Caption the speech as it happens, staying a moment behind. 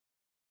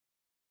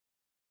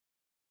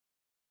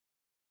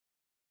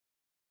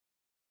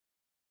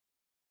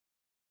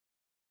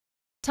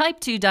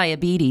Type 2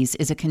 diabetes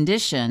is a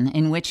condition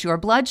in which your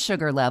blood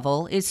sugar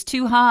level is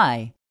too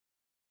high.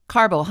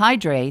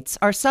 Carbohydrates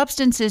are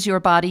substances your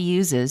body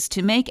uses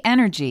to make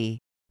energy.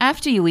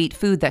 After you eat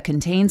food that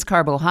contains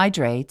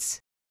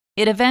carbohydrates,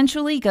 it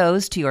eventually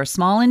goes to your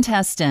small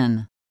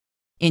intestine.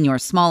 In your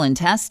small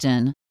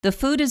intestine, the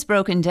food is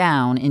broken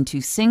down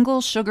into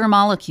single sugar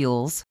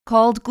molecules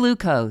called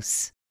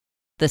glucose.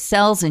 The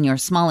cells in your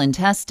small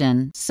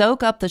intestine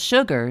soak up the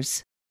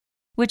sugars,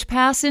 which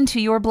pass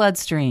into your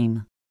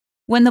bloodstream.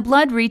 When the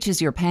blood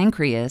reaches your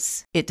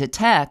pancreas, it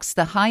detects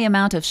the high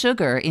amount of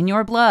sugar in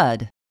your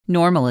blood.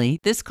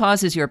 Normally, this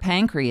causes your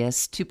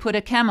pancreas to put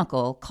a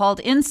chemical called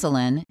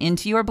insulin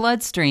into your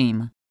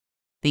bloodstream.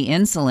 The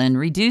insulin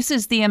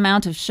reduces the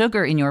amount of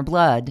sugar in your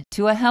blood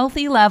to a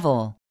healthy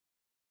level.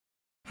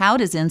 How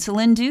does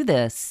insulin do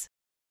this?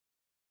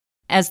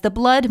 As the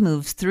blood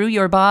moves through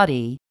your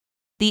body,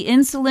 the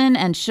insulin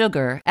and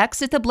sugar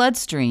exit the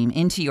bloodstream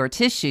into your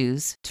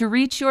tissues to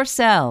reach your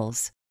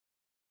cells.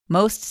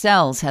 Most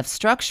cells have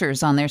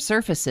structures on their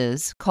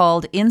surfaces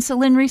called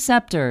insulin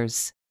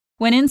receptors.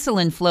 When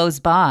insulin flows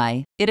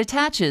by, it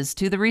attaches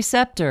to the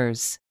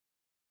receptors.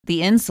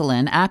 The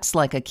insulin acts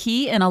like a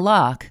key in a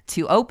lock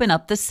to open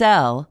up the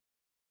cell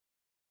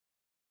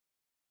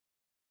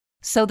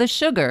so the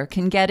sugar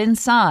can get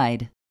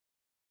inside.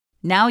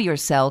 Now your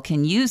cell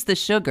can use the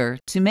sugar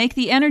to make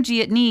the energy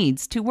it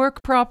needs to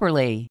work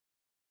properly,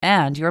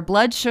 and your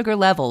blood sugar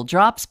level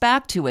drops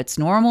back to its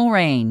normal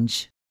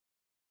range.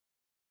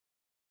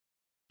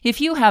 If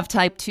you have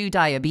type 2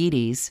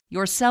 diabetes,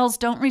 your cells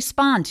don't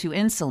respond to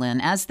insulin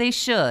as they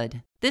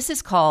should. This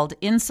is called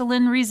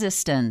insulin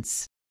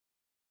resistance.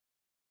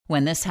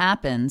 When this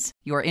happens,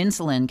 your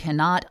insulin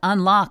cannot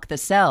unlock the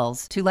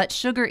cells to let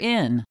sugar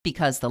in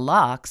because the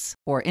locks,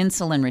 or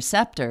insulin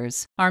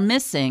receptors, are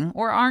missing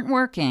or aren't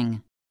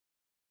working.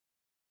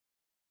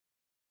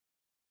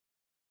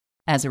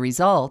 As a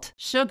result,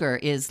 sugar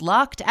is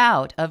locked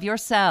out of your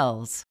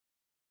cells.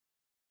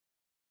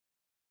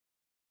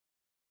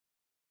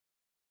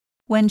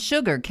 When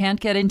sugar can't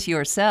get into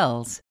your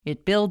cells,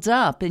 it builds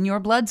up in your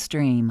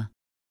bloodstream.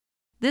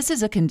 This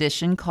is a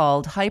condition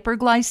called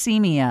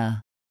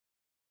hyperglycemia.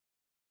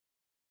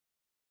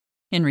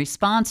 In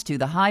response to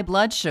the high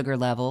blood sugar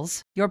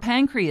levels, your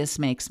pancreas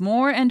makes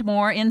more and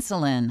more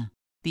insulin.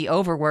 The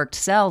overworked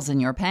cells in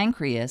your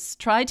pancreas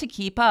try to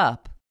keep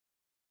up,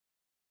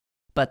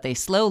 but they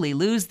slowly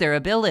lose their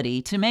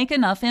ability to make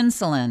enough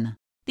insulin.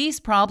 These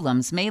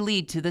problems may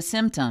lead to the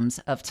symptoms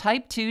of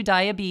type 2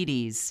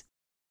 diabetes.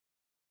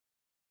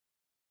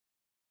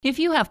 If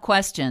you have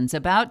questions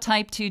about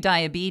type 2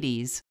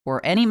 diabetes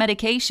or any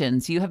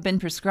medications you have been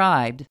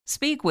prescribed,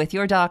 speak with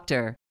your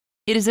doctor.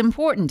 It is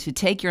important to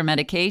take your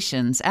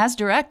medications as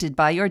directed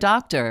by your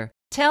doctor.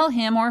 Tell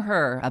him or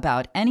her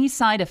about any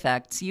side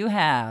effects you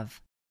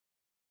have.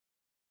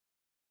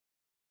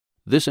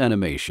 This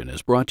animation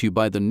is brought to you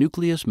by the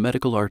Nucleus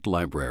Medical Art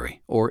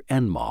Library, or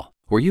NMAL,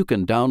 where you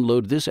can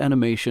download this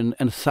animation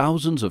and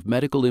thousands of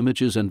medical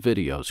images and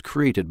videos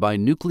created by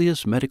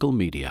Nucleus Medical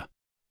Media.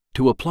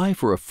 To apply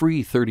for a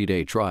free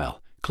 30-day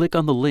trial, click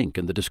on the link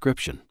in the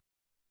description.